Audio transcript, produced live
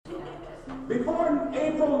Before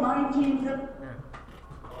April 1950...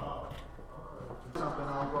 Something,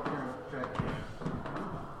 I'll go up here and check.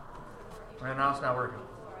 Right now it's not working.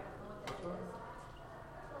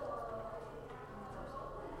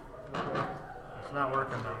 It's not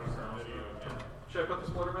working now. Should I put the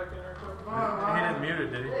splitter back in there? He didn't mute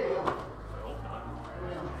it, did he? I hope not.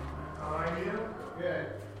 How are you? Good.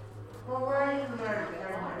 Well, where are you married?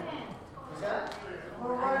 What's that?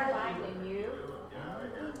 Well, where are you? Finding you.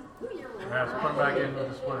 Yeah, so put him back in with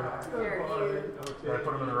the splitter. Did I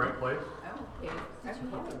put him in the right place? Okay. Yes, I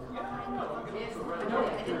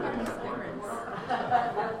didn't have any clearance.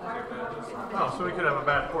 Oh, so we could have a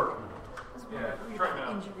bad port. Yeah, try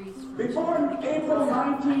now. Injuries. Before April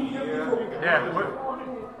 1954... Yeah, what?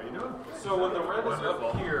 How you doing? So when the red is up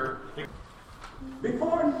here,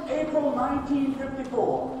 Before April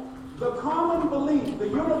 1954, the common belief, the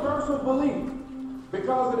universal belief,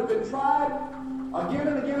 because it had been tried again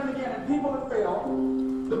and again and again, and people had failed,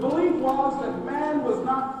 the belief was that man was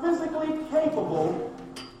not physically capable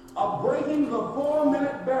of breaking the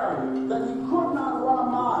 4-minute barrier, that he could not run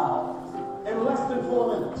a mile in less than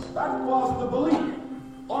 4 minutes. That was the belief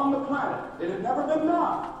on the planet. It had never been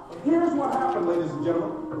done. But here's what happened, ladies and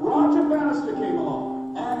gentlemen. Roger Bannister came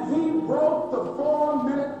along, and he broke the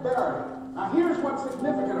 4-minute barrier. Now here's what's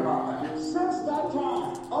significant about that. Since that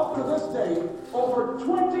time, up to this day, over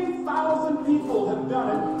 20,000 people have done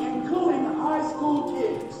it, including high school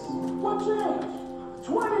kids. What changed?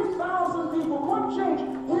 20,000 people. What changed?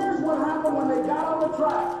 Here's what happened when they got on the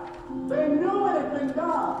track. They knew it had been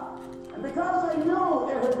done. And because they knew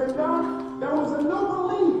it had been done, there was a new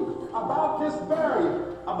belief about this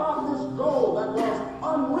barrier, about this goal that was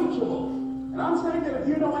unreachable. And I'm saying that if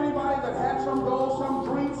you know anybody that had some goal, some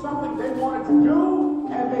dream, something they wanted to do,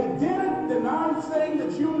 and they didn't, then I'm saying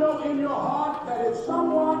that you know in your heart that if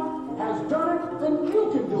someone has done it, then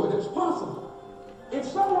you can do it. It's possible. If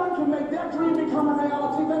someone can make their dream become a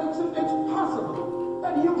reality, then it's possible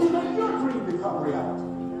that you can make your dream become reality.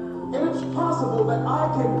 And it's possible that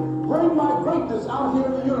I can bring my greatness out here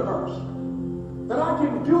in the universe. That I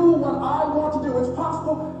can do what I want to do. It's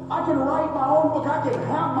possible I can write my own book. I can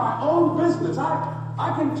have my own business.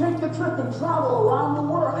 I can take the trip and travel around the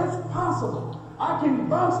world. It's possible. I can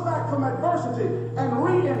bounce back from adversity and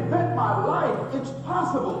reinvent my life. It's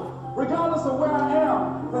possible. Regardless of where I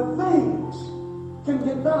am, the things can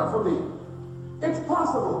get better for me. It's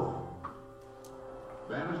possible.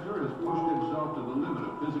 Bannister has pushed himself to the limit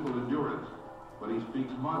of physical endurance, but he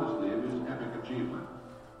speaks modestly of his epic achievement.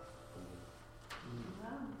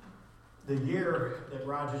 The year that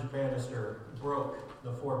Roger Bannister broke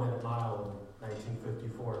the 4-minute mile in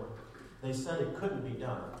 1954, they said it couldn't be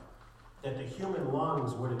done, that the human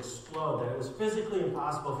lungs would explode, that it was physically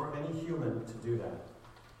impossible for any human to do that.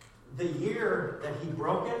 The year that he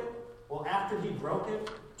broke it, well, after he broke it,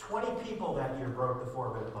 20 people that year broke the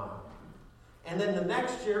 4-minute mile. And then the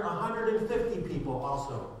next year, 150 people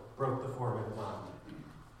also broke the 4-minute mile.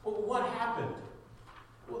 Well, what happened?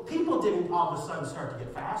 Well, people didn't all of a sudden start to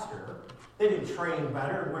get faster. They didn't train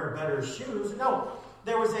better and wear better shoes. No,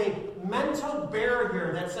 there was a mental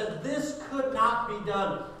barrier that said this could not be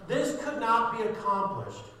done. This could not be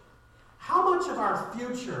accomplished. How much of our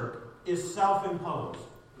future is self-imposed?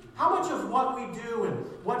 How much of what we do and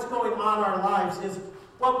what's going on in our lives is,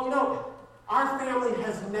 well, our family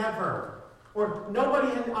has never, or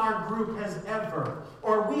nobody in our group has ever,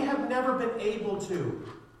 or we have never been able to.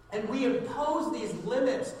 And we impose these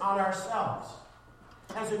limits on ourselves.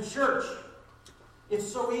 As a church, it's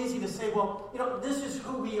so easy to say, well, this is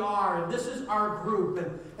who we are, and this is our group.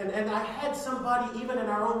 And I had somebody, even in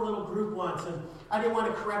our own little group once, and I didn't want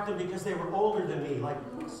to correct them because they were older than me, like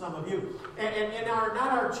some of you. And in our,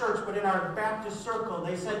 not our church, but in our Baptist circle,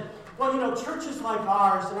 they said, well, churches like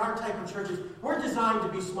ours and our type of churches, we're designed to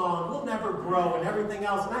be small, and we'll never grow and everything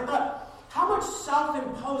else. And I thought, how much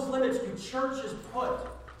self-imposed limits do churches put?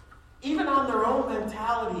 Even on their own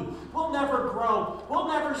mentality. We'll never grow. We'll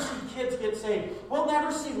never see kids get saved. We'll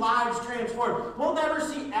never see lives transformed. We'll never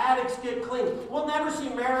see addicts get clean. We'll never see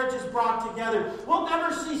marriages brought together. We'll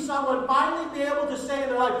never see someone finally be able to say in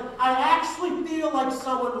their life, I actually feel like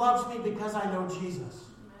someone loves me because I know Jesus.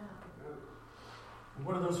 And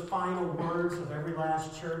what are those final words of every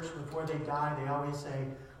last church before they die? They always say,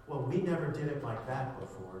 well, we never did it like that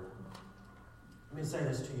before. Let me say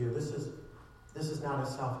this to you. This is not a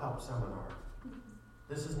self-help seminar.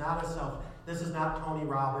 This is not Tony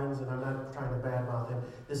Robbins, and I'm not trying to badmouth him.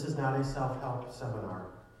 This is not a self-help seminar.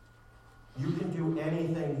 You can do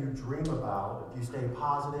anything you dream about. If you stay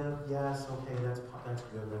positive, yes, okay, that's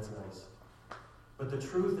good, that's nice. But the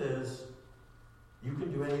truth is, You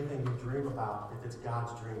can do anything you dream about if it's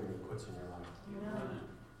God's dream that He puts in your life.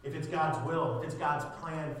 If it's God's will, if it's God's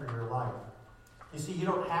plan for your life. You see, you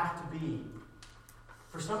don't have to be,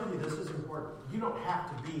 for some of you this is important, you don't have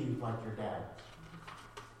to be like your dad.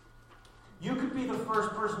 You could be the first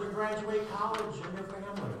person to graduate college in your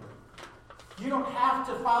family. You don't have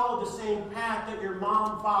to follow the same path that your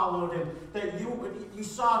mom followed and that you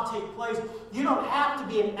saw take place. You don't have to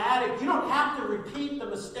be an addict. You don't have to repeat the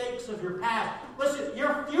mistakes of your past. Listen,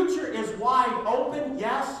 your future is wide open,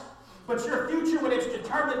 yes, but your future, when it's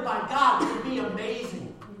determined by God, will be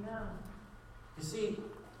amazing. You see,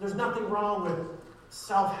 there's nothing wrong with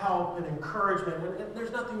self-help and encouragement. And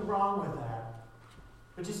there's nothing wrong with that.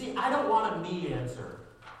 But you see, I don't want a me answer.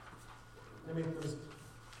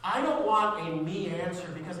 I don't want a me answer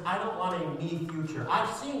because I don't want a me future. I've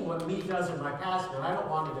seen what me does in my past, and I don't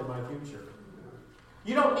want it in my future.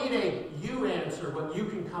 You don't need a you answer, what you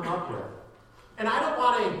can come up with. And I don't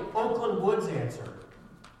want a Oakland Woods answer.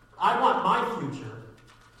 I want my future.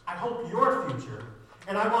 I hope your future.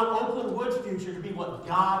 And I want Oakland Woods' future to be what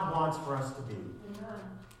God wants for us to be.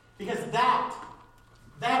 Because that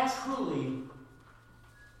truly,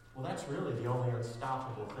 well, that's really the only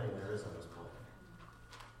unstoppable thing there is on this planet.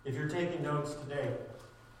 If you're taking notes today,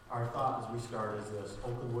 our thought as we start is this: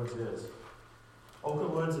 Oakland Woods is.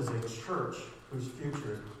 Oakland Woods is a church whose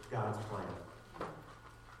future is God's plan.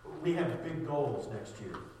 We have big goals next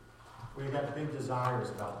year. We've got big desires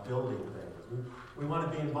about building things. We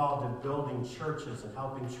want to be involved in building churches and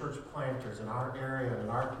helping church planters in our area, in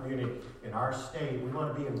our community, in our state. We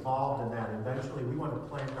want to be involved in that. Eventually, we want to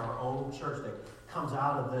plant our own church that comes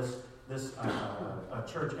out of this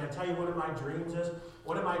church. Can I tell you what my dreams is?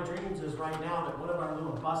 One of my dreams is right now that one of our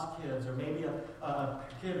little bus kids, or maybe a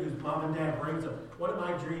kid whose mom and dad brings them, one of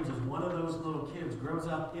my dreams is one of those little kids grows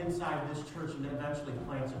up inside this church and eventually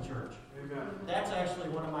plants a church. Amen. That's actually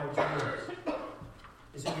one of my dreams.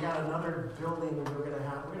 You see, we got another building we're gonna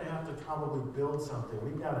have to probably build something.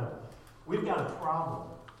 We've got a problem.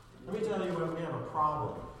 Let me tell you what, we have a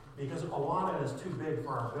problem. Because Awana is too big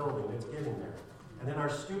for our building. It's getting there. And then our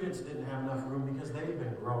students didn't have enough room because they've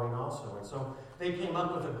been growing also. And so they came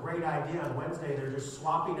up with a great idea on Wednesday. They're just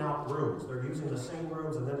swapping out rooms. They're using the same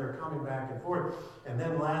rooms, and then they're coming back and forth. And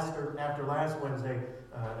then after last Wednesday,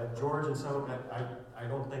 George and some, I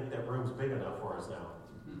don't think that room's big enough for us now.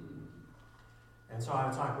 And so I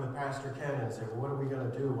was talking with Pastor Ken and said, well, what are we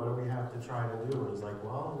going to do? What do we have to try to do? And he's like,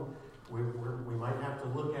 well, we might have to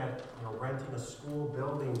look at renting a school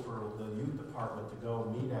building for the youth department to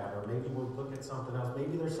go meet at, or maybe we'll look at something else.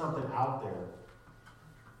 Maybe there's something out there.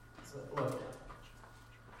 So, look,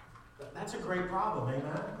 that's a great problem,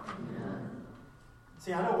 amen? Yeah.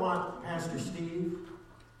 See, I don't want Pastor Steve.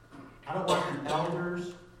 I don't want the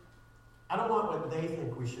elders. I don't want what they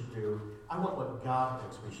think we should do. I want what God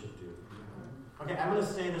thinks we should do. Okay, I'm going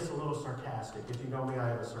to say this a little sarcastic. If you know me, I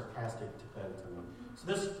have a sarcastic bent to me. So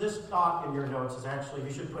this thought in your notes is actually,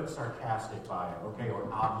 you should put sarcastic by it, okay,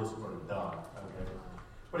 or obvious or dumb, okay?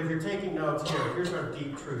 But if you're taking notes here, here's our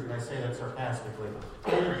deep truth, and I say that sarcastically.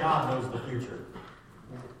 Only God knows the future.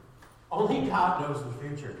 Only God knows the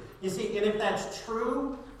future. You see, and if that's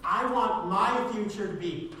true, I want my future to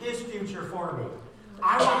be His future for me.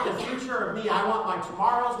 I want the future of me. I want my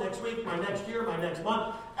tomorrows, next week, my next year, my next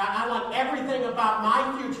month. I want everything about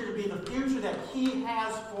my future to be the future that He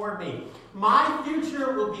has for me. My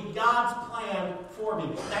future will be God's plan for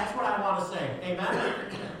me. That's what I want to say. Amen?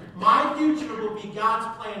 My future will be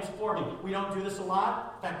God's plans for me. We don't do this a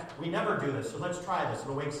lot. In fact, we never do this. So let's try this.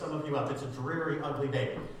 It'll wake some of you up. It's a dreary, ugly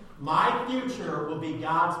day. My future will be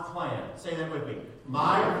God's plan. Say that with me.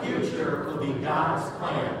 My future will be God's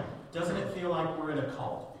plan. Doesn't it feel like we're in a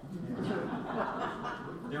cult?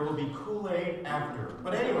 There will be Kool-Aid after.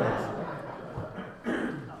 But anyways,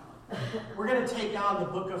 we're going to take on the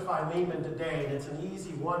book of Philemon today, and it's an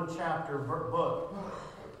easy one-chapter book.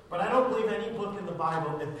 But I don't believe any book in the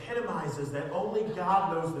Bible epitomizes that only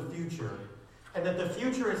God knows the future, and that the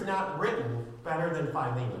future is not written better than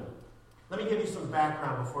Philemon. Let me give you some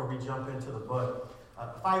background before we jump into the book.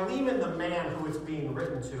 Philemon, the man who it's being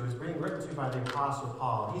written to, is being written to by the Apostle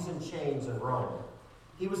Paul. He's in chains in Rome.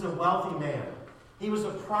 He was a wealthy man. He was a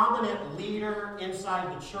prominent leader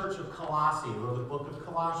inside the church of Colossae, where the book of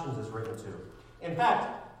Colossians is written to. In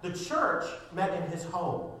fact, the church met in his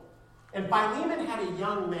home. And Philemon had a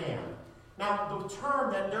young man. Now, the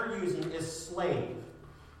term that they're using is slave.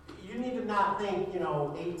 You need to not think,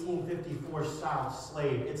 1854 South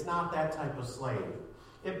slave. It's not that type of slave.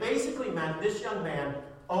 It basically meant this young man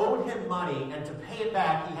owed him money, and to pay it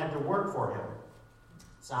back, he had to work for him.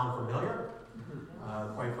 Sound familiar?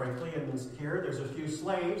 quite frankly. And here, there's a few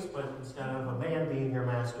slaves, but instead of a man being your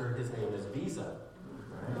master, his name is Visa.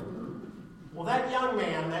 Right? Well, that young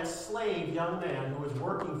man, that slave young man who was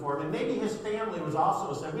working for him, and maybe his family was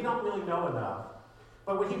also a slave, we don't really know enough.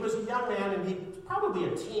 But when he was a young man, and he probably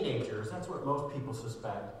a teenager, that's what most people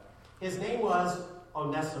suspect, his name was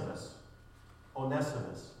Onesimus.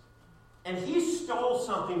 Onesimus. And he stole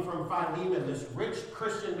something from Philemon, this rich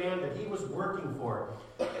Christian man that he was working for.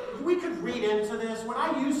 We could read into this. When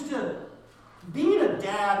I used to, being a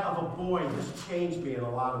dad of a boy just changed me in a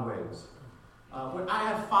lot of ways. When I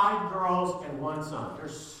have 5 girls and 1 son.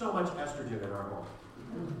 There's so much estrogen in our home.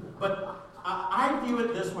 But I view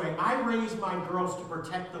it this way. I raise my girls to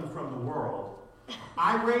protect them from the world.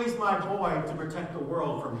 I raise my boy to protect the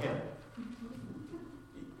world from him.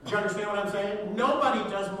 Do you understand what I'm saying? Nobody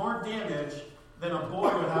does more damage than a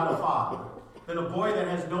boy without a father, than a boy that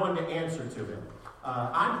has no one to answer to him.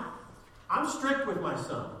 I'm strict with my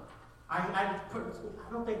son. I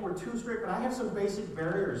don't think we're too strict, but I have some basic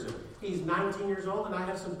barriers. He's 19 years old, and I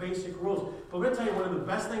have some basic rules. But I'm going to tell you, one of the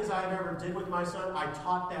best things I've ever did with my son, I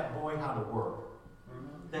taught that boy how to work.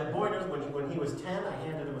 That boy knows when he was 10, I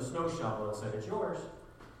handed him a snow shovel and said, "It's yours."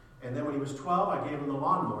 And then when he was 12, I gave him the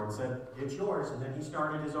lawnmower and said, "It's yours." And then he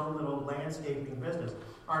started his own little landscaping business.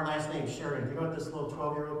 Our last name's Sheridan. Do you know what this little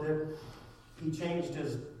 12-year-old did? He changed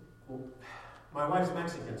his... My wife's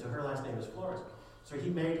Mexican, so her last name is Flores. So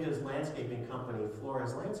he made his landscaping company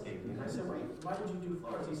Flores Landscaping. And I said, "Wait, why did you do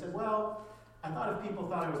Flores?" He said, "Well, I thought if people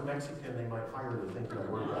thought I was Mexican, they might hire me thinking I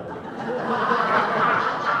worked at it."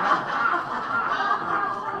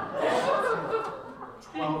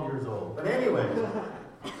 12 years old. But anyway.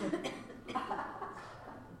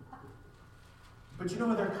 But you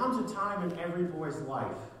know, there comes a time in every boy's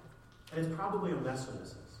life, and it's probably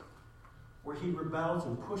Onesimus's, where he rebels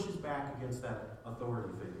and pushes back against that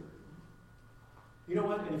authority figure. You know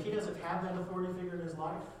what? And if he doesn't have that authority figure in his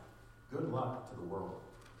life, good luck to the world.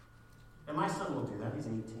 And my son will do that. He's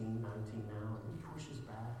 18, 19 now, and he pushes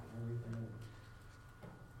back and everything.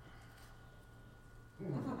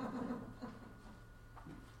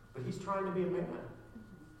 But he's trying to be a man.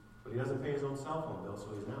 But he doesn't pay his own cell phone bill,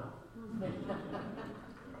 so he's not.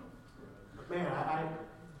 But man,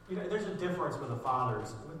 you know, there's a difference with the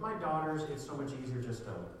fathers. With my daughters, it's so much easier just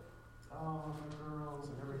to, oh, my girls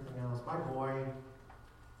and everything else. My boy,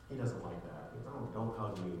 he doesn't like that. Don't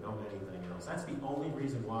hug me, don't anything else. That's the only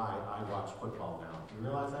reason why I watch football now. Do you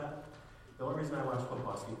realize that? The only reason I watch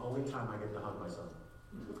football is the only time I get to hug my son.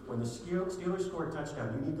 When the Steelers score a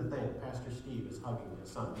touchdown, you need to think Pastor Steve is hugging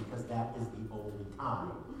his son, because that is the only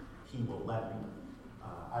time he will let me.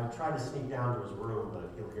 I try to sneak down to his room, but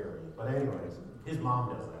he'll hear me. But anyways, his mom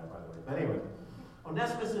does that, by the way. But anyway,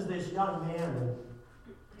 Onesimus is this young man, and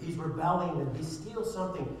he's rebelling, and he steals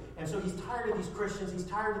something. And so he's tired of these Christians. He's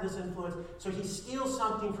tired of this influence. So he steals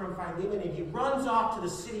something from Philemon, and he runs off to the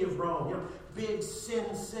city of Rome. You know, big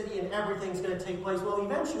sin city, and everything's going to take place. Well,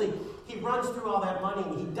 eventually, he runs through all that money,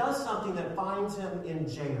 and he does something that finds him in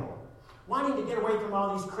jail. Wanting to get away from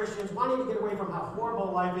all these Christians, wanting to get away from how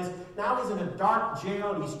horrible life is. Now he's in a dark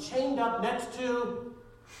jail, and he's chained up next to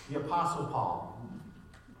the Apostle Paul.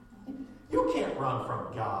 You can't run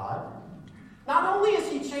from God. Not only is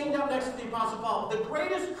he chained up next to the Apostle Paul, the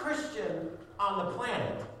greatest Christian on the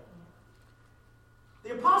planet,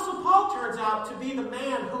 the Apostle Paul turns out to be the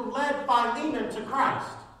man who led Philemon to Christ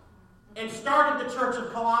and started the church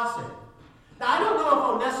of Colossae. Now, I don't know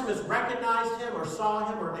if Onesimus recognized him or saw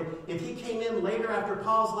him, or if he came in later after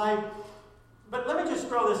Paul's life, but let me just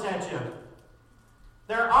throw this at you.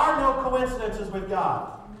 There are no coincidences with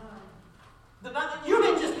God. You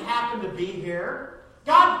didn't just happen to be here.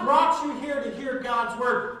 God brought you here to hear God's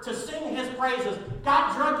word, to sing his praises.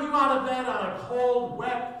 God drug you out of bed on a cold,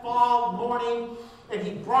 wet fall morning, and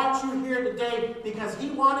he brought you here today because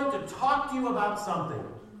he wanted to talk to you about something.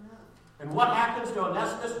 And what happens to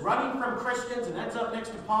Onesimus? Running from Christians and ends up next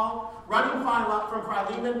to Paul, running from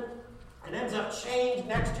Philemon and ends up chained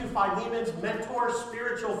next to Philemon's mentor,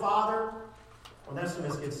 spiritual father.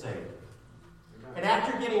 Onesimus gets saved. And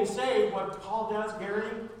after getting saved, what Paul does, Gary,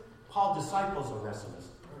 Paul disciples Onesimus.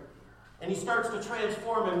 And he starts to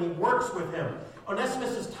transform him, and he works with him.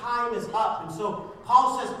 Onesimus' time is up. And so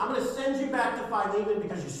Paul says, I'm going to send you back to Philemon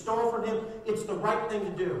because you stole from him. It's the right thing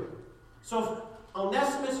to do. So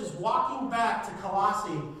Onesimus is walking back to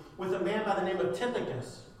Colossae with a man by the name of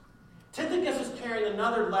Tychicus. Tychicus is carrying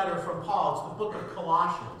another letter from Paul. It's the book of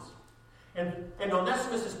Colossians. And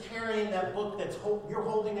Onesimus is carrying that book that you're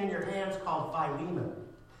holding in your hands called Philemon.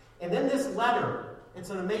 And in this letter, it's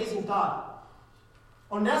an amazing thought.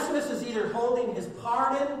 Onesimus is either holding his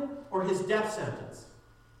pardon or his death sentence.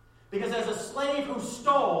 Because as a slave who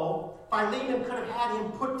stole, Philemon could have had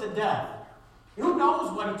him put to death. Who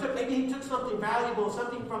knows what he took? Maybe he took something valuable,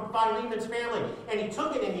 something from Philemon's family, and he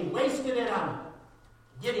took it and he wasted it on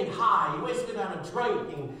getting high. He wasted it on a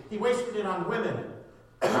drink. He wasted it on women.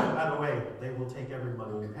 By the way, they will take every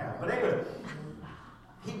money you have. But anyway,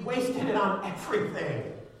 he wasted it on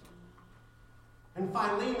everything. And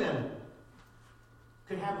Philemon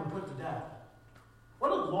could have him put to death.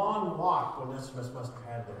 What a long walk Onesimus must have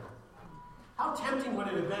had there. How tempting would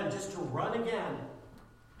it have been just to run again?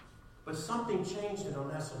 But something changed in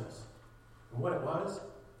Onesimus. And what it was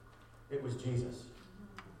Jesus.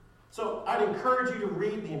 So I'd encourage you to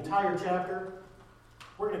read the entire chapter.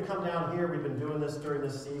 We're going to come down here. We've been doing this during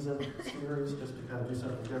this series just to kind of do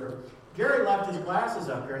something different. Gary left his glasses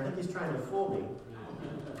up here. I think he's trying to fool me.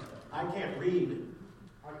 I can't read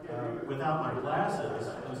without my glasses.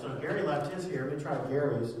 And so Gary left his here. Let me try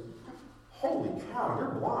Gary's. Holy cow,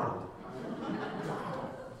 you're blind.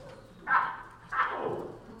 Oh,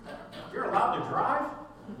 you're allowed to drive?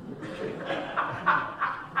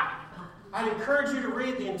 I'd encourage you to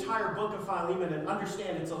read the entire book of Philemon and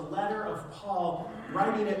understand it's a letter of Paul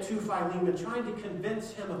writing it to Philemon, trying to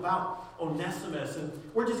convince him about Onesimus. And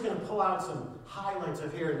we're just going to pull out some highlights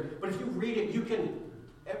of here. But if you read it, you can,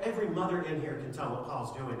 every mother in here can tell what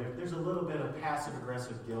Paul's doing. There's a little bit of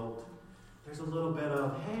passive-aggressive guilt. There's a little bit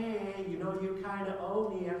of, hey, you kind of owe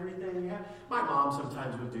me everything you have. My mom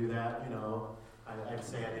sometimes would do that, I'd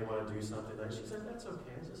say I didn't want to do something. And she said, that's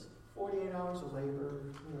okay. It's just 48 hours of labor,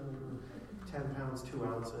 10 pounds, 2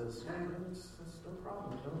 ounces. It's no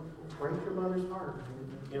problem. Don't break your mother's heart.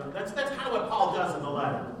 That's kind of what Paul does in the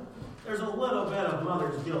letter. There's a little bit of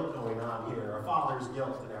mother's guilt going on here, or father's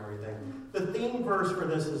guilt and everything. The theme verse for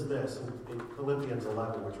this is this, in Philippians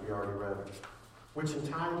 11, which we already read. Which in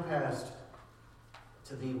time past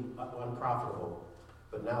to thee unprofitable,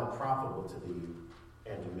 but now profitable to thee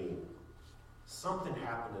and to me. Something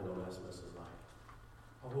happened in Onesimus' life.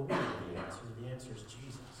 Well, what is the answer? The answer is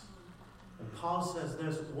Jesus. And Paul says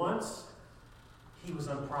this, once he was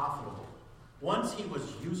unprofitable, once he was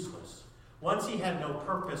useless, once he had no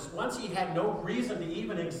purpose, once he had no reason to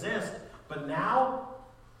even exist, but now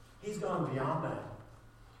he's gone beyond that.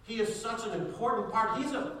 He is such an important part.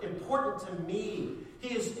 He's important to me.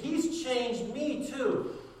 He's changed me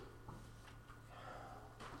too.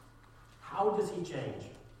 How does he change?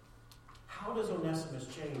 How does Onesimus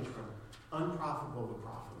change from unprofitable to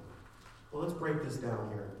profitable? Well, let's break this down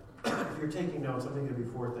here. If you're taking notes, I'm going to give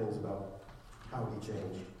you 4 things about how he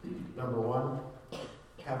changed. Number 1,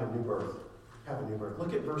 have a new birth. Have a new birth.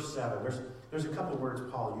 Look at verse 7. There's a couple words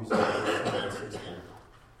Paul uses in verse 7 and 16.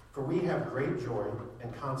 For we have great joy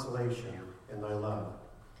and consolation in thy love,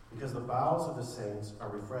 because the bowels of the saints are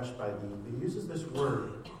refreshed by thee. He uses this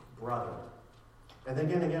word, brother. And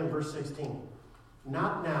then again, verse 16.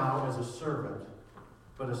 Not now as a servant,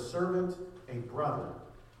 but a servant, a brother,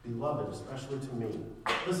 beloved, especially to me.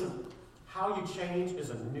 Listen, how you change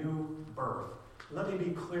is a new birth. Let me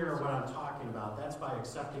be clear on what I'm talking about. That's by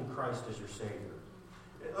accepting Christ as your Savior.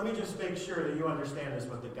 Let me just make sure that you understand this,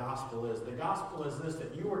 what the gospel is. The gospel is this,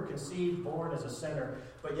 that you were conceived, born as a sinner,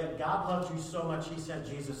 but yet God loved you so much, he sent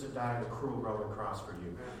Jesus to die on a cruel Roman cross for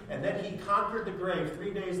you. And then he conquered the grave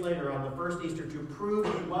 3 days later on the first Easter to prove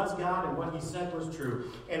he was God and what he said was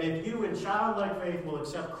true. And if you in childlike faith will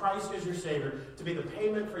accept Christ as your Savior to be the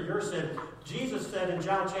payment for your sin, Jesus said in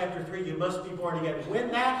John chapter 3, you must be born again.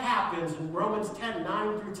 When that happens, in Romans 10,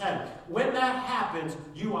 9 through 10, when that happens,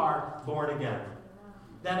 you are born again.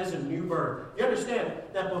 That is a new birth. You understand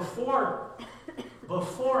that before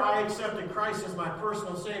I accepted Christ as my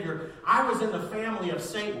personal Savior, I was in the family of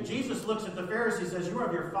Satan. Jesus looks at the Pharisees and says, you are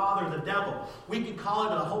of your father, the devil. We could call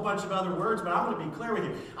it a whole bunch of other words, but I'm going to be clear with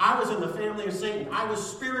you. I was in the family of Satan. I was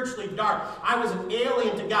spiritually dark. I was an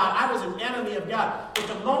alien to God. I was an enemy of God. But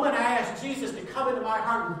the moment I asked Jesus to come into my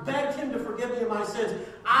heart and begged him to forgive me of my sins,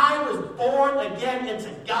 I was born again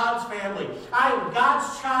into God's family. I am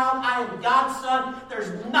God's child. I am God's son.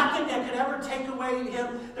 There's nothing that can ever take away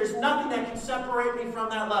him. There's nothing that can separate me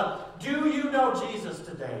from that love. Do you know Jesus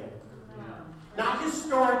today? Not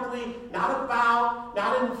historically, not about,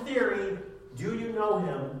 not in theory. Do you know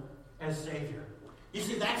him as Savior? You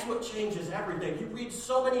see, that's what changes everything. You read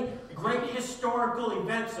so many great historical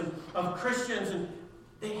events of Christians, and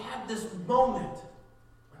they have this moment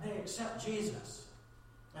when they accept Jesus.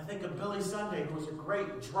 I think of Billy Sunday, who was a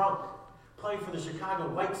great drunk, played for the Chicago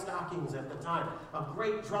White Stockings at the time. A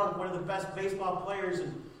great drunk, one of the best baseball players,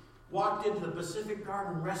 and walked into the Pacific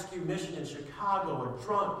Garden Rescue Mission in Chicago, a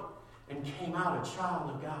drunk, and came out a child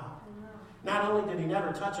of God. Not only did he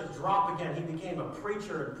never touch a drop again, he became a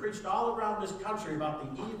preacher and preached all around this country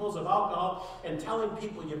about the evils of alcohol and telling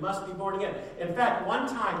people you must be born again. In fact, one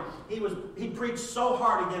time he preached so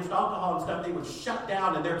hard against alcohol and stuff, they would shut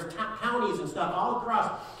down, and there's counties and stuff all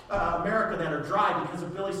across America that are dry because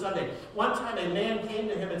of Billy Sunday. One time a man came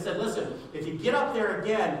to him and said, listen, if you get up there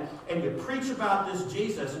again and you preach about this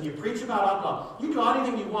Jesus and you preach about alcohol, you do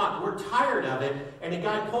anything you want. We're tired of it. And the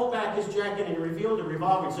guy pulled back his jacket and he revealed a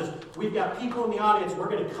revolver and says, we've got people in the audience, we're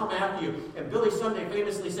going to come after you. And Billy Sunday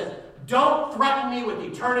famously said, don't threaten me with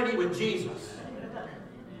eternity with Jesus.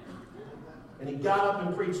 And he got up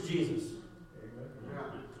and preached Jesus.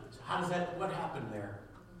 So how does that, what happened there?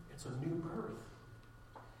 It's a new birth.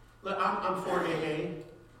 Look, I'm for AA.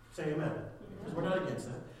 Say amen. Because we're not against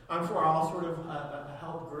that. I'm for all sort of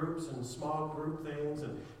help groups and small group things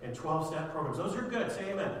and 12-step programs. Those are good.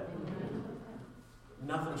 Say amen.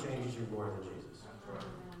 Nothing changes you more than Jesus.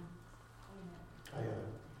 I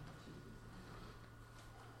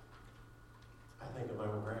think of my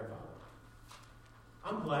own grandfather.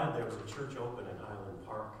 I'm glad there was a church open in Highland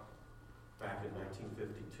Park back in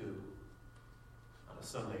 1952 on a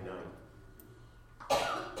Sunday night.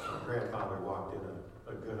 My grandfather walked in,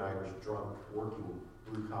 a good Irish drunk, working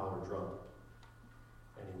blue-collar drunk,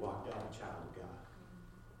 and he walked out a child of God.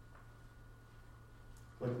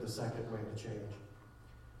 Look at the second way to change.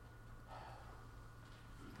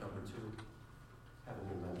 Number 2, have a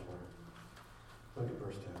new mentor. Look at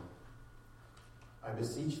verse 10. I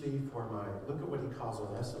beseech thee for my, look at what he calls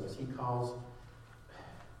Onesimus. He calls,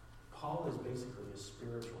 Paul is basically his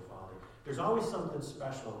spiritual father. There's always something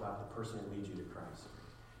special about the person who leads you to Christ.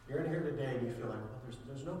 You're in here today and you feel like, well,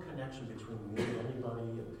 there's no connection between me and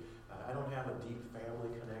anybody, and I don't have a deep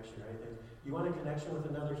family connection or anything. You want a connection with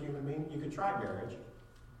another human being? You could try marriage.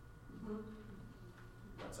 I'm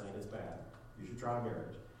not saying it's bad. You should try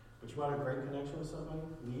marriage. But you want a great connection with somebody?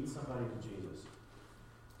 Lead somebody to Jesus.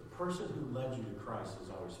 The person who led you to Christ is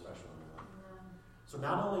always special in your life. So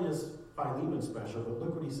not only is Philemon special, but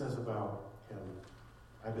look what he says about him.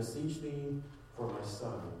 I beseech thee for my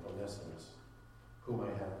son, Onesimus, whom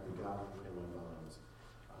I have begotten in my bonds.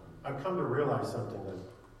 I've come to realize something, that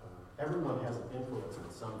everyone has an influence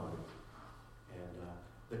on somebody. And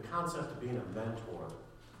the concept of being a mentor,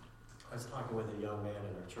 I was talking with a young man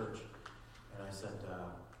in our church, and I said,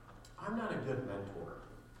 I'm not a good mentor.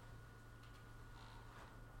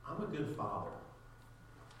 I'm a good father.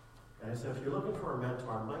 And I said, if you're looking for a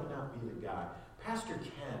mentor, I might not be the guy. Pastor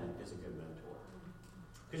Ken is a good mentor.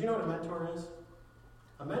 Because you know what a mentor is?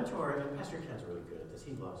 A mentor, and Pastor Ken's really good at this.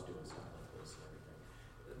 He loves doing stuff like this and everything.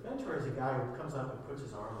 A mentor is a guy who comes up and puts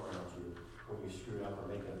his arm around you when you screw up or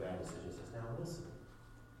making a bad decision and says, now listen,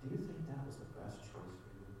 do you think that was the best choice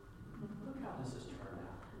for you? Look how this has turned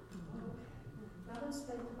out. Okay. Now let's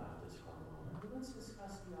think about this for a moment. Let's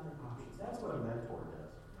discuss the other options. That's what a mentor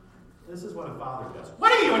does. This is what a father does.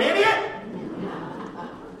 What are you, an idiot?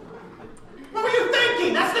 What were you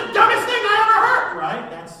thinking? That's the dumbest thing I ever heard! Right?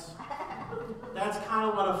 That's kind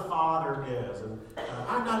of what a father is. And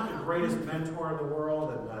I'm not the greatest mentor in the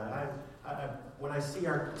world. And when I see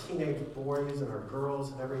our teenage boys and our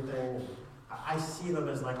girls and everything, I see them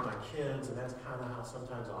as like my kids, and that's kind of how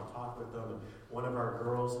sometimes I'll talk with them. And one of our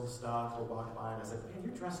girls and stuff will walk by, and I said, man,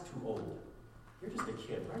 you're dressed too old. You're just a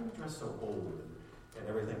kid. Why are you dressed so old? And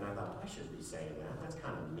everything. And I thought, I shouldn't be saying that. That's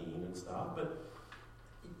kind of mean and stuff. But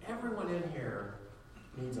everyone in here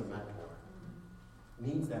needs a mentor.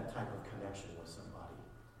 Needs that type of connection with somebody.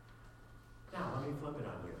 Now, let me flip it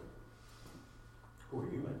on you. Who are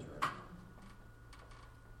you mentoring?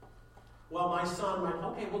 Well, my son went,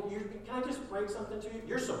 okay, well, can I just break something to you?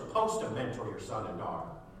 You're supposed to mentor your son and daughter.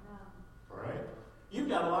 All right? You've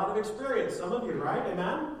got a lot of experience, some of you, right?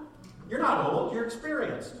 Amen? You're not old, you're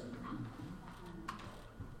experienced.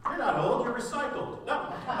 You're not old, you're recycled.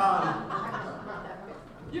 No.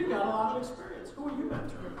 You've got a lot of experience. Who are you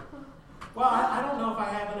mentoring? Well, I don't know if I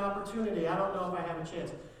have an opportunity. I don't know if I have a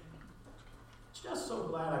chance. Just so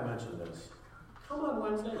glad I mentioned this. Come on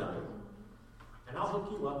Wednesday night, and I'll hook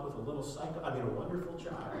you up with a wonderful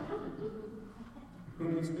child who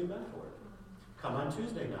needs to be mentored. Come on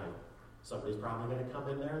Tuesday night. Somebody's probably going to come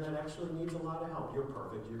in there that actually needs a lot of help. You're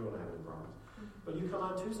perfect. You don't have any problems. But you come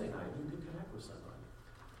on Tuesday night, you can connect with somebody.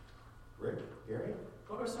 Rick, Gary,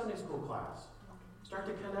 go to a Sunday school class. Start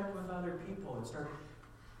to connect with other people and start.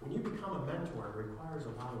 When you become a mentor, it requires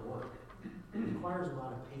a lot of work. It requires a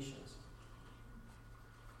lot of patience.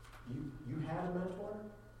 You had a mentor?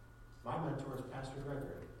 My mentor is Pastor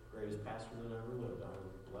Gregory, greatest pastor that ever lived. I'm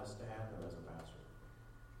blessed to have him as a pastor.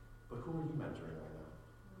 But who are you mentoring right now?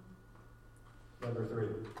 Number 3.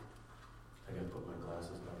 I got to put my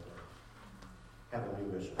glasses back there.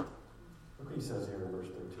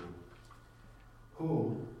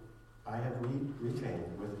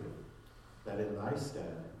 my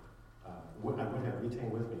stead, I would have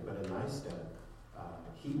retained with me, but in my stead,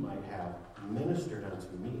 he might have ministered unto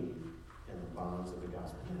me in the bonds of the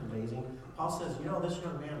gospel. Isn't it amazing? Paul says, this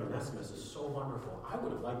young man, Onesimus, is so wonderful. I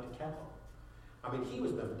would have liked to keep him. I mean, he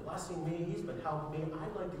has been blessing me. He's been helping me.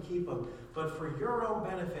 I'd like to keep him. But for your own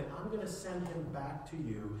benefit, I'm going to send him back to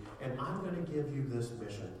you, and I'm going to give you this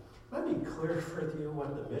mission. Let me clear for you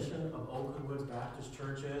what the mission of Oakland Woods Baptist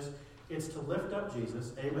Church is. It's to lift up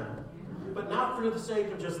Jesus, amen. But not for the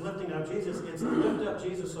sake of just lifting up Jesus. It's to lift up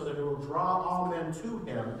Jesus so that it will draw all men to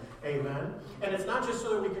him, amen. And it's not just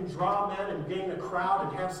so that we can draw men and gain a crowd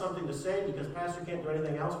and have something to say because pastor can't do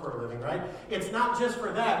anything else for a living, right? It's not just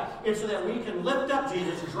for that. It's so that we can lift up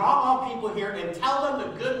Jesus, draw all people here, and tell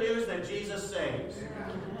them the good news that Jesus saves.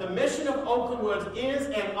 The mission of Oakland Woods is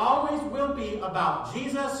and always will be about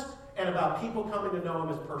Jesus and about people coming to know him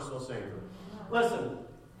as personal Savior. Listen,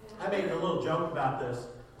 I made a little joke about this,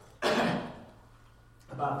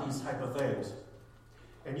 about these type of things.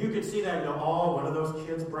 And you could see that and go, oh, one of those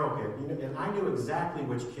kids broke it. And I knew exactly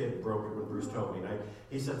which kid broke it when Bruce told me.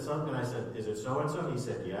 He said something, and I said, is it so-and-so? He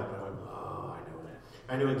said, yeah. And I went, oh, I know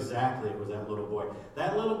that. I knew exactly it was that little boy.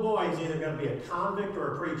 That little boy is either going to be a convict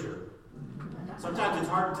or a preacher. Sometimes it's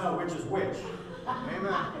hard to tell which is which.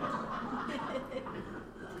 Amen.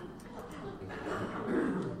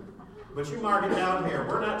 But you mark it down here.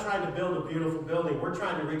 We're not trying to build a beautiful building. We're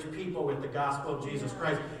trying to reach people with the gospel of Jesus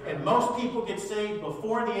Christ. And most people get saved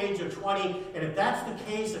before the age of 20. And if that's the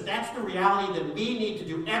case, if that's the reality, then we need to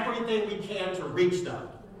do everything we can to reach them.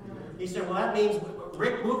 He said, well, that means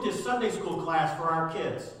Rick moved his Sunday school class for our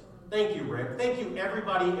kids. Thank you, Rick. Thank you,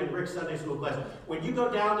 everybody in Rick's Sunday school class. When you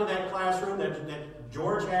go down to that classroom that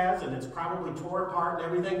George has, and it's probably torn apart and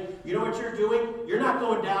everything, you know what you're doing? You're not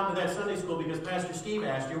going down to that Sunday school because Pastor Steve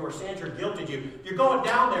asked you or Sandra guilted you. You're going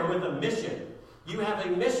down there with a mission. You have a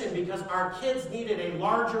mission because our kids needed a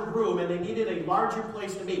larger room and they needed a larger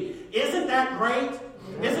place to meet. Isn't that great?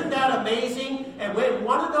 Isn't that amazing? And when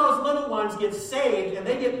one of those little ones gets saved and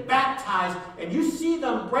they get baptized and you see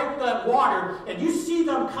them break that water and you see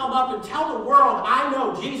them come up and tell the world, I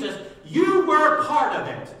know Jesus, you were part of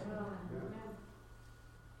it.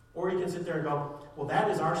 Or you can sit there and go, well, that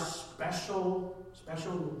is our special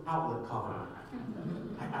outlet covenant.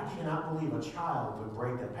 I cannot believe a child would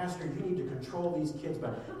break that. Pastor, you need to control these kids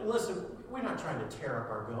better. And listen, we're not trying to tear up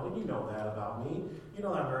our building. You know that about me. You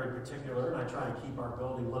know that I'm very particular, and I try to keep our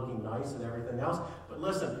building looking nice and everything else. But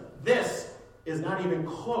listen, this is not even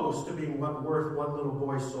close to being worth one little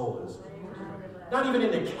boy's soul is. Not even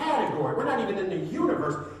in the category. We're not even in the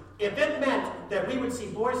universe. If it meant that we would see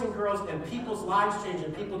boys and girls and people's lives change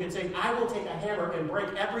and people get saved, I will take a hammer and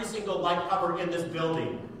break every single light cover in this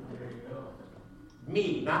building.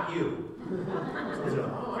 Me, not you.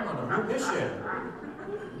 Oh, I'm on a new mission.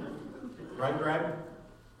 Right, Greg?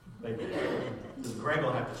 Thank you. Greg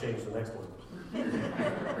will have to change the next one.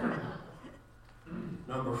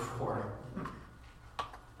 Number 4.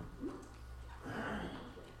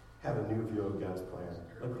 Have a new view of God's plan.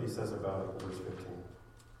 Look what he says about it in verse 15.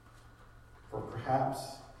 For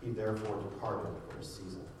perhaps he therefore departed for a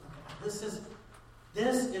season. This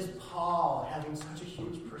is Paul having such a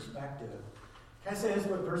huge perspective. Can I say this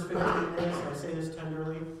what verse 15 is? Can I say this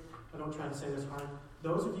tenderly? I don't try to say this hard.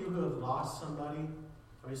 Those of you who have lost somebody,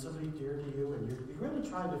 or somebody dear to you, and you're really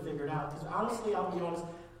trying to figure it out, because honestly, I'll be honest,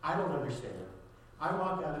 I don't understand. I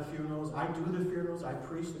walk out of funerals, I do the funerals, I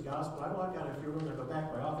preach the gospel, I walk out of funerals, I go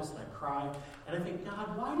back to my office and I cry, and I think,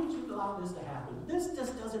 God, why did you allow this to happen? This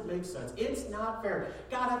just doesn't make sense. It's not fair.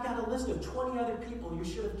 God, I've got a list of 20 other people you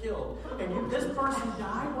should have killed, and this person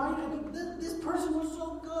died? Why? I mean, this person was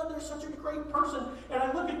so good, they're such a great person, and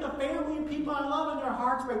I look at the family and people I love and their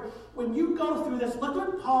hearts break. When you go through this, look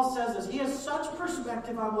what Paul says this. He has such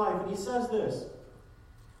perspective on life, and he says this,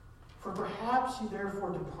 for perhaps he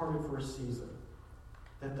therefore departed for a season,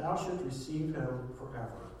 that thou shouldst receive him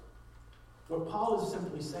forever. What Paul is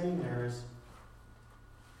simply saying there is,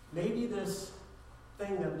 maybe this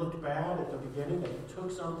thing that looked bad at the beginning, that he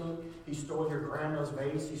took something, he stole your grandma's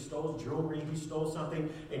vase, he stole jewelry, he stole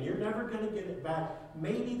something, and you're never going to get it back.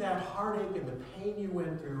 Maybe that heartache and the pain you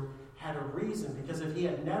went through had a reason, because if he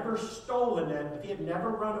had never stolen it, if he had never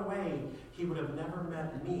run away, he would have never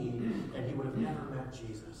met me, and he would have never met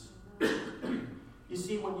Jesus. You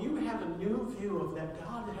see, when you have a new view of that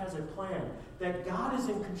God has a plan, that God is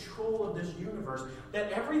in control of this universe, that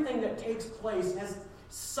everything that takes place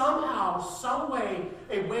somehow, some way,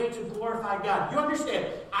 a way to glorify God. You understand,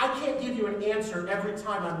 I can't give you an answer every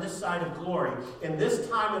time on this side of glory, in this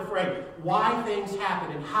time of frame, why things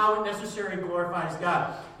happen and how it necessarily glorifies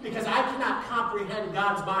God. Because I cannot comprehend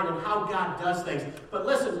God's mind and how God does things. But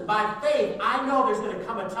listen, by faith, I know there's going to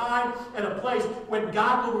come a time and a place when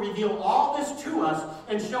God will reveal all this to us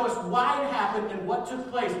and show us why it happened and what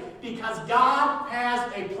took place. Because God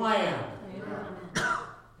has a plan. Amen.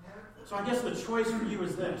 So I guess the choice for you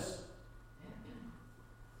is this.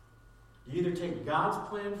 You either take God's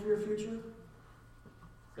plan for your future.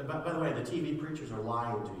 And by the way, the TV preachers are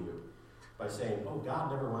lying to you by saying, oh,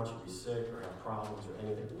 God never wants you to be sick or have problems or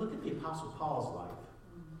anything. Look at the Apostle Paul's life.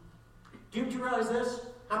 Do you realize this?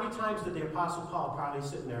 How many times did the Apostle Paul probably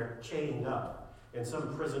sitting there chained up in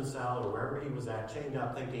some prison cell or wherever he was at, chained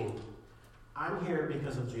up thinking, I'm here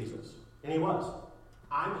because of Jesus. And he was.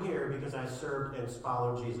 I'm here because I served and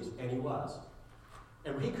followed Jesus. And he was.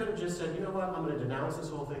 And he could have just said, you know what, I'm going to denounce this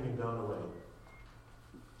whole thing and gone away.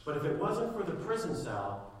 But if it wasn't for the prison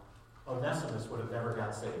cell, Onesimus would have never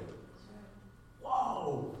got saved.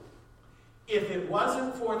 Whoa! If it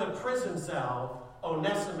wasn't for the prison cell,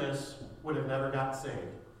 Onesimus would have never got saved.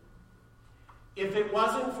 If it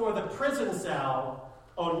wasn't for the prison cell,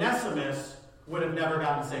 Onesimus would have never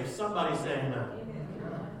gotten saved. Somebody say amen.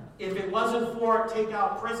 If it wasn't for take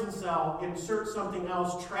out prison cell, insert something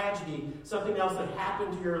else, tragedy, something else that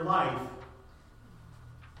happened to your life,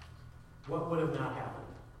 what would have not happened?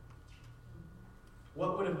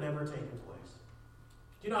 What would have never taken place?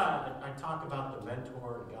 Do you know, I talk about the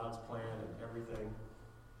mentor and God's plan and everything.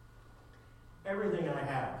 Everything I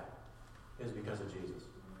have is because of Jesus.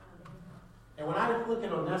 And when I look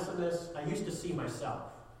at Onesimus, I used to see myself.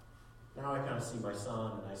 Now I kind of see my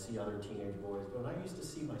son and I see other teenage boys, but when I used to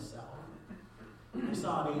see myself, I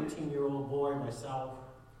saw an 18-year-old boy myself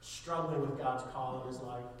struggling with God's call in his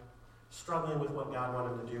life, struggling with what God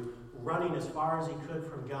wanted him to do, running as far as he could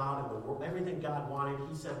from God and the world. Everything God wanted,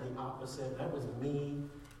 he said the opposite. That was me.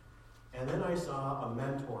 And then I saw a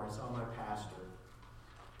mentor. I saw my pastor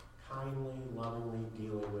kindly, lovingly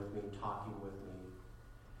dealing with me, talking with me.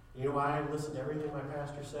 You know why I listened to everything my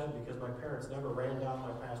pastor said? Because my parents never ran down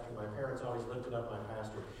my pastor. My parents always lifted up my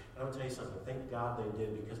pastor. And I'll tell you something. Thank God they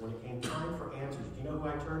did, because when it came time for answers, do you know who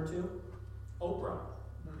I turned to? Oprah.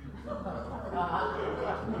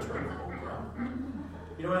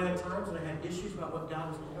 You know, I had times when I had issues about what God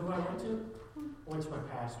was doing. You know who I went to? I went to my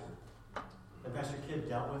pastor. And Pastor Kidd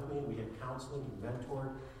dealt with me. We had counseling, he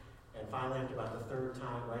mentored. And finally, after about the third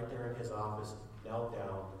time, right there in his office, knelt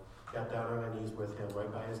down, got down on my knees with him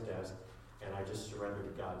right by his desk, and I just surrendered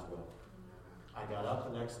to God's will. I got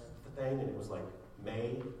up the next thing, and it was like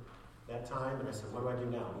May that time, and I said, what do I do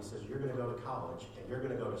now? He says, you're going to go to college, and you're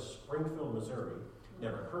going to go to Springfield, Missouri.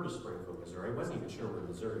 Never heard of Springfield, Missouri. I wasn't even sure where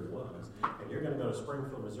Missouri was. And you're going to go to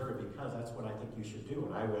Springfield, Missouri because that's what I think you should do.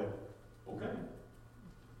 And I went, okay.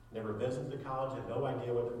 Never visited the college, had no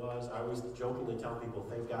idea what it was. I always jokingly tell people,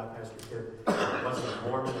 thank God, Pastor Kidd, it wasn't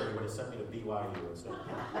a Mormon, or he would have sent me to BYU instead.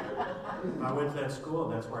 I went to that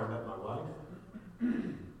school, and that's where I met my wife.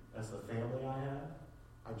 That's the family I had.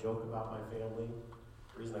 I joke about my family.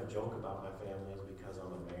 The reason I joke about my family is because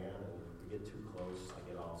I'm a man, and if we get too close, I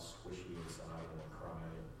get all squishy inside and I cry.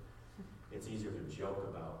 It's easier to joke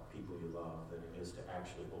about people you love than it is to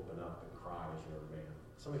actually open up and cry as you're a man.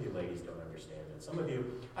 Some of you ladies don't understand it. Some of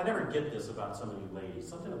you, I never get this about some of you ladies.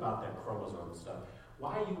 Something about that chromosome stuff.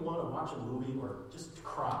 Why you want to watch a movie or just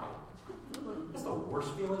cry? It's the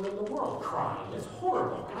worst feeling in the world, crying. It's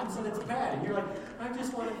horrible. God said it's bad. And you're like, I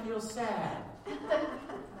just want to feel sad.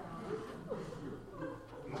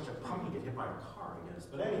 Watch a puppy get hit by a car, I guess.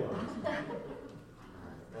 But anyway,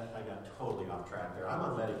 I got totally off track there. I'm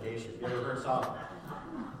on medication. You ever saw?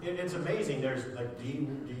 It's amazing. There's like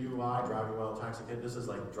DUI, driving while intoxicated. This is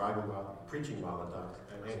like driving while, preaching while intoxicated.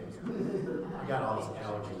 Anyways, I got all this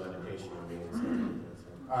allergy medication in me.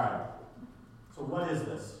 All right. So what is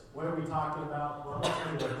this? What are we talking about? Well, I'll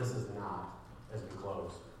tell you what this is not as we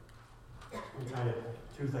close. Let me tell you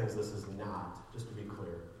two things this is not, just to be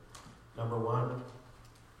clear. Number one,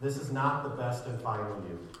 this is not the best and final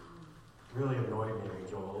you. It really annoyed me when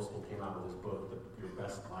Joel Osteen came out with his book, Your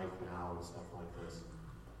Best Life Now, and stuff like this.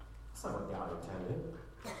 That's not what God intended.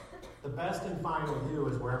 The best and final you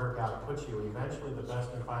is wherever God puts you, and eventually the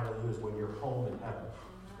best and final you is when you're home in heaven.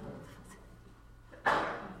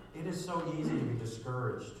 It is so easy to be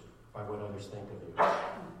discouraged by what others think of you.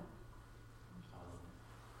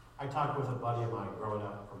 I talked with a buddy of mine growing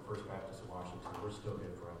up from First Baptist of Washington. We're still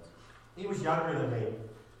good friends. He was younger than me,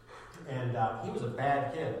 and he was a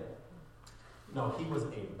bad kid. No, he was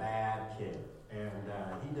a bad kid. And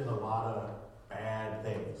he did a lot of bad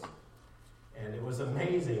things. And it was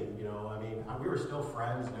amazing, you know, I mean, we were still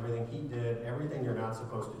friends and everything. He did everything you're not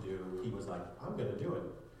supposed to do. He was like, I'm going to do it.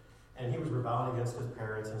 And he was rebelling against his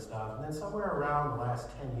parents and stuff. And then somewhere around the last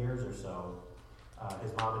 10 years or so,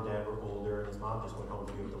 his mom and dad were older, and his mom just went home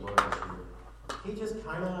to be with the Lord this year. He just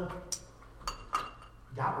kind of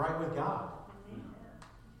got right with God.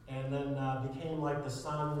 And then became like the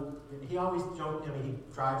son. He always joked, I mean,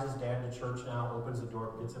 he drives his dad to church now, opens the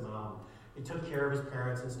door, gets him out. He took care of his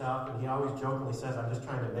parents and stuff, and he always jokingly says, I'm just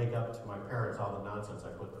trying to make up to my parents all the nonsense I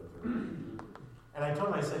put them through. And I told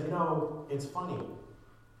him, I said, you know, it's funny,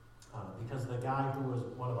 because the guy who was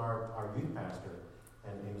one of our youth pastor,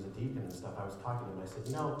 and he was a deacon and stuff, I was talking to him, I said,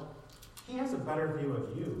 you know, he has a better view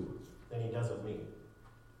of you than he does of me.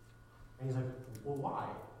 And he's like, well, why?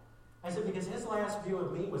 I said, because his last view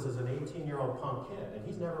of me was as an 18-year-old punk kid, and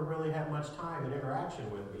he's never really had much time and interaction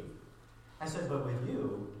with me. I said, but with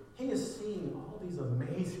you, he is seeing all these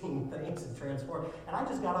amazing things and transform. And I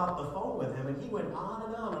just got off the phone with him, and he went on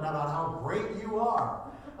and on about how great you are.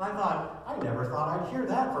 And I thought, I never thought I'd hear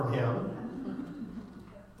that from him.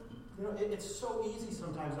 You know, it's so easy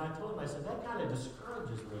sometimes. And I told him, I said, that kind of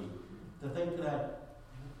discourages me to think that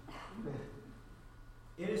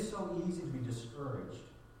it is so easy to be discouraged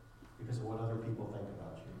because of what other people think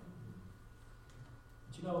about you.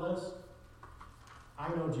 But you know this? I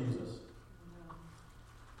know Jesus.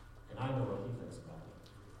 And I know what he thinks about it.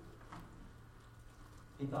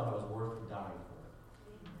 He thought I was worth dying for.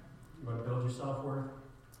 You want to build your self-worth?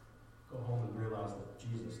 Go home and realize that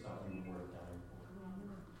Jesus thought you were worth dying for.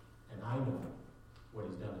 And I know what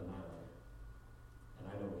he's done in my life. And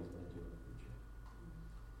I know what he's going to do in the future.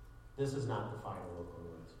 This is not the final local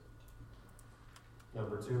words.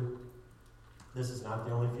 Number 2, this is not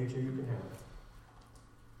the only future you can have.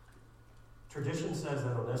 Tradition says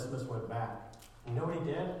that Onesimus went back. You know what he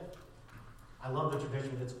did? I love the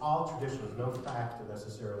tradition. It's all tradition. There's no fact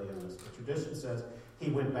necessarily in this. The tradition says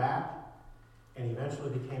he went back and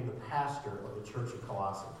eventually became the pastor of the church of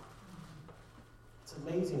Colossae. It's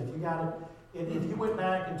amazing. If you got it, if you went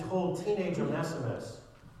back and told teenage Onesimus,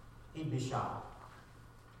 he'd be shocked.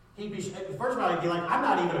 First of all, he'd be like, I'm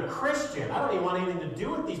not even a Christian. I don't even want anything to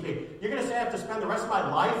do with these people. You're going to say I have to spend the rest of my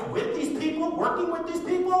life with these people, working with these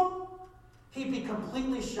people? He'd be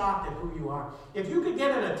completely shocked at who you are. If you could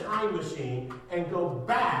get in a time machine and go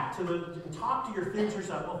back and talk to your future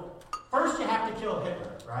self, well, first you have to kill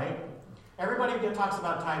Hitler, right? Everybody who talks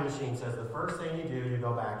about time machine says the first thing you do, you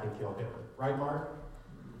go back and kill Hitler. Right, Mark?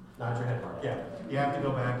 Nod your head, Mark. Yeah. You have to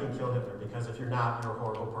go back and kill Hitler, because if you're not, you're a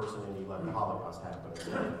horrible person and you let the Holocaust happen.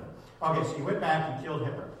 Okay, so you went back and killed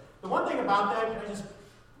Hitler. The one thing about that,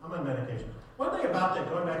 I'm on medication. One thing about that,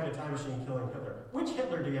 going back in a time machine, killing Hitler, which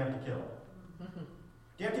Hitler do you have to kill?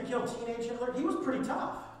 Do you have to kill teenage Hitler? He was pretty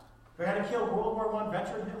tough. You had to kill World War I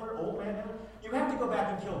veteran Hitler, old man Hitler. You have to go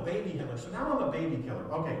back and kill baby Hitler. So now I'm a baby killer.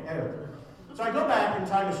 Okay, anyway. So I go back in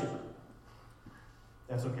time machine.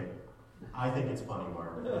 That's okay. I think it's funny,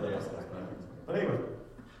 Mark. But anyway,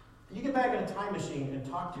 you get back in a time machine and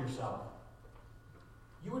talk to yourself.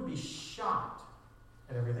 You would be shocked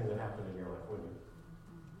at everything that happened in your life, wouldn't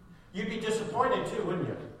you? You'd be disappointed too, wouldn't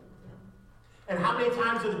you? And how many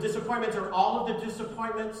times are the disappointments, or all of the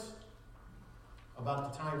disappointments,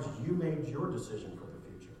 about the times you made your decision for the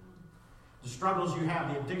future? The struggles you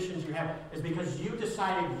have, the addictions you have, is because you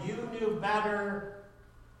decided you knew better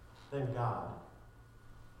than God.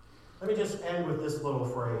 Let me just end with this little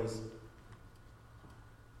phrase.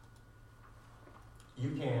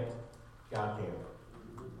 You can't, God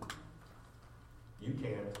can. You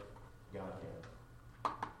can't, God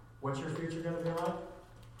can. What's your future going to be like?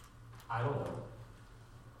 I don't know,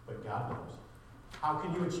 but God knows. How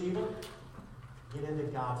can you achieve it? Get into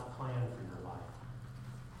God's plan for your life.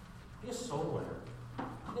 Be a soul winner.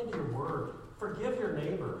 Get into your word. Forgive your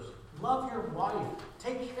neighbors. Love your wife.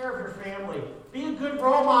 Take care of your family. Be a good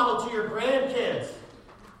role model to your grandkids.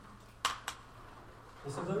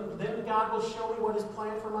 And so then God will show me what his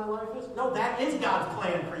plan for my life is? No, that is God's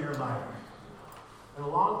plan for your life. And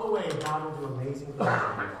along the way, God will do amazing things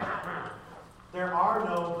for you. There are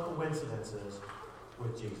no coincidences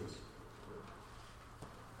with Jesus.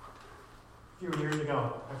 A few years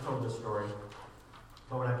ago, I've told this story,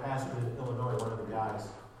 but when I pastored in Illinois, one of the guys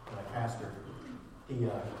that I pastored, he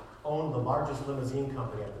owned the largest limousine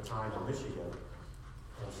company at the time in Michigan.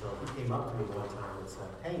 And so he came up to me one time and said,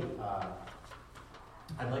 hey,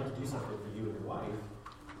 I'd like to do something for you and your wife,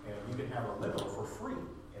 and you can have a limo for free.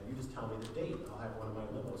 And you just tell me the date, and I'll have one of my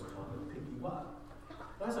limos come and pick you up.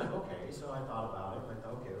 And I was like, okay. So I thought about it. And I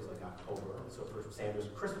thought, okay, it was like October. And so for Sandra's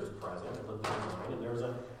Christmas present, I looked online, and there was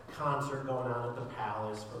a concert going on at the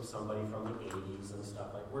Palace from somebody from the 80s and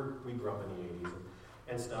stuff. Like, we grew up in the 80s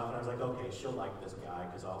and stuff. And I was like, okay, she'll like this guy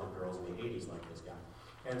because all the girls in the 80s like this guy.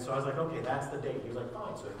 And so I was like, okay, that's the date. He was like,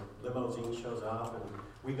 fine. So limousine shows up, and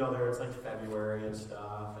we go there. It's like February and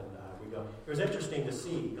stuff, and we go. It was interesting to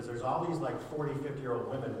see because there's all these like 40, 50-year-old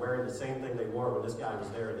women wearing the same thing they wore when this guy was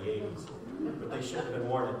there in the 80s. But they shouldn't have been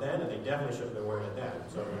wearing it then, and they definitely shouldn't have been wearing it then.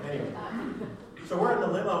 So anyway, so we're in the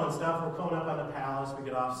limo and stuff. We're coming up on the Palace. We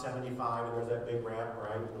get off 75, and there's that big ramp,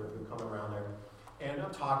 right? And we're coming around there. And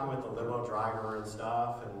I'm talking with the limo driver and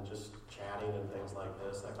stuff, and just chatting and things like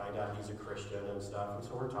this. I find out he's a Christian and stuff, and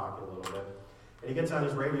so we're talking a little bit. And he gets on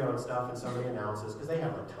his radio and stuff, and somebody announces, because they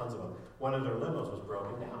have like tons of them, one of their limos was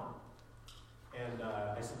broken down. And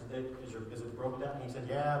I said, is it broken down? And he said,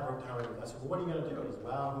 yeah, it broke down. I said, well, what are you going to do? He said,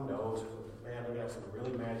 well, who knows? Man, we're going to have some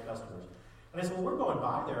really mad customers. And I said, well, we're going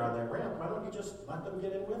by there on that ramp. Why don't you just let them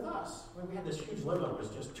get in with us? I mean, we had this huge limo. It was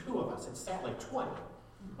just two of us. It sat like 20.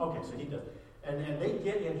 Okay, so he does. And they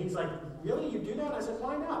get in. He's like, really? You do that? I said,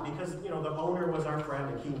 why not? Because, the owner was our friend,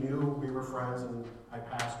 and he knew we were friends, and I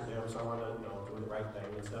pastored him, so I wanted to, do the right thing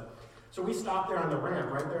and stuff. So we stopped there on the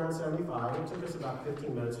ramp, right there on 75. It took us about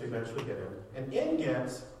 15 minutes to eventually get in. And in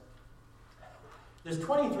gets this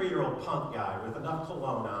 23-year-old punk guy with enough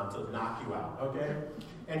cologne on to knock you out, okay?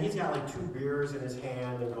 And he's got like 2 beers in his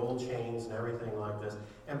hand and gold chains and everything like this.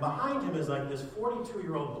 And behind him is like this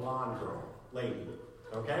 42-year-old blonde girl, lady,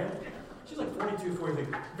 okay? She's like 42,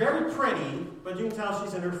 43. Very pretty, but you can tell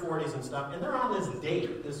she's in her 40s and stuff. And they're on this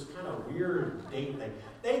date, this kind of weird date thing.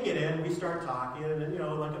 They get in, we start talking, and then,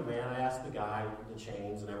 like a man, I ask the guy, the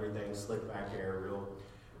chains and everything, slick back hair, real.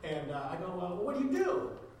 And I go, well, what do you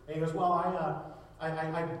do? And he goes, well,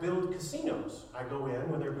 I build casinos. I go in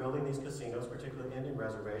when they're building these casinos, particularly Indian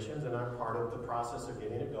reservations, and I'm part of the process of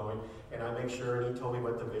getting it going. And I make sure, and he told me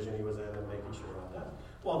what division he was in and making sure about that.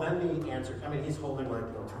 Well, then he answered, he's holding like,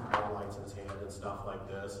 2 power lights in his hand and stuff like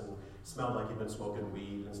this, and smelled like he'd been smoking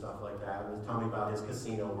weed and stuff like that. And he's telling me about his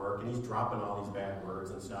casino work, and he's dropping all these bad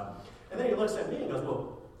words and stuff. And then he looks at me and goes,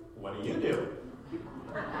 well, what do you do?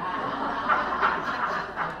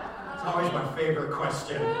 It's always my favorite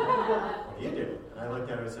question. What do you do? And I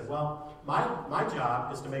looked at him and said, well, my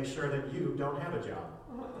job is to make sure that you don't have a job.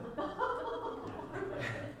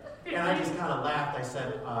 And I just kind of laughed. I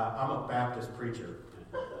said, I'm a Baptist preacher.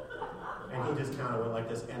 And he just kind of went like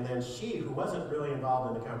this. And then she, who wasn't really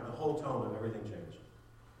involved in the whole tone of everything changed.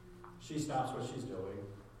 She stops what she's doing.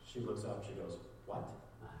 She looks up. She goes, what?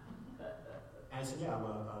 And I said, yeah, I'm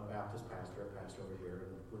a Baptist pastor. I pastor over here.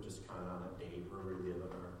 And we're just kind of on a date. We're reliving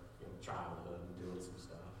our childhood and doing some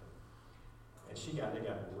stuff. And it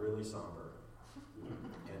got really somber.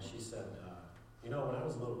 And she said, when I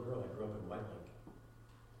was a little girl, I grew up in White Lake.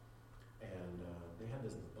 And they had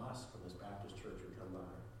this bus from this Baptist church would come by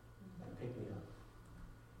and pick me up.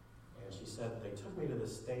 And she said, they took me to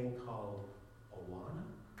this thing called Awana.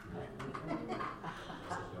 I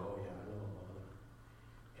said, oh yeah, I know Awana.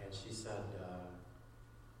 And she said,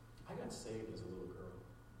 I got saved as a little girl.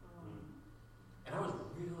 And I was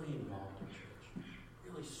really involved in church,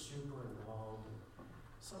 really super involved. And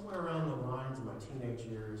somewhere around the lines of my teenage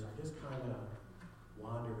years, I just kind of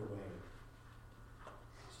wandered away.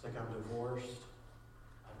 She's like, I'm divorced.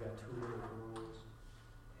 I've got 2 little girls.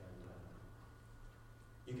 And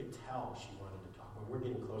you could tell she wanted to talk. When we're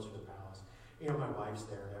getting closer to the palace, my wife's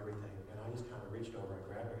there and everything. And I just kind of reached over and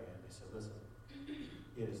grabbed her hand. I said, listen,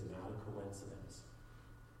 it is not a coincidence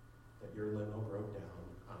that your limo broke down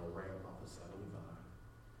on a ramp off of 75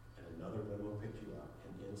 and another limo picked you up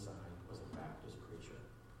and inside was a Baptist preacher.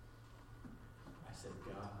 I said,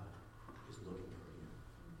 God is looking for you.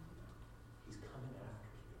 He's coming after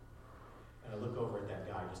you. And I look over at that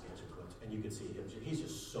guy, just catching clips, and you can see him. He's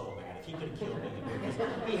just so mad. If he could have killed me,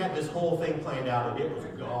 he had this whole thing planned out, and it was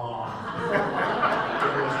gone.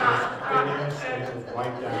 It was just finished, and it was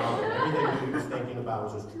wiped out, and everything he was thinking about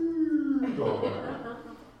was just gone.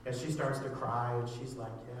 And she starts to cry, and she's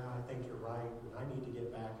like, yeah, I think you're right, and I need to get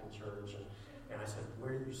back in church. And I said,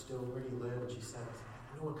 where do you live? And she said,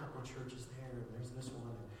 I know a couple of churches there, and there's this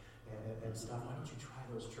one, and stuff. Why don't you try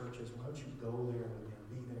those churches? Why don't you go there and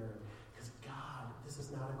be there? Because God, this is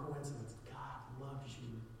not a coincidence. God loves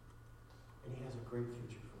you, and He has a great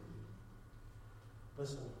future for you.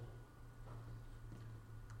 Listen,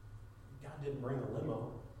 God didn't bring a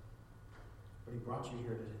limo, but He brought you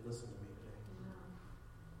here to listen to me today.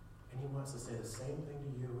 And He wants to say the same thing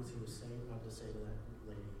to you as He was about to say to that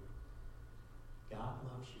lady. God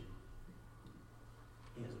loves you.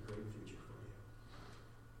 He has a great future for you.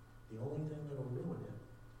 The only thing that will ruin it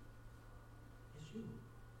is you.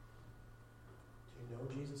 Do you know know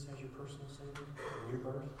Jesus as your personal Savior in your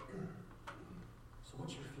birth? So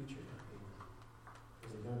what's your future going to be?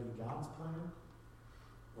 Is it going to be God's plan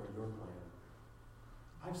or your plan?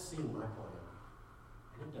 I've seen my plan,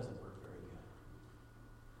 and it doesn't work very good.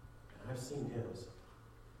 And I've seen His.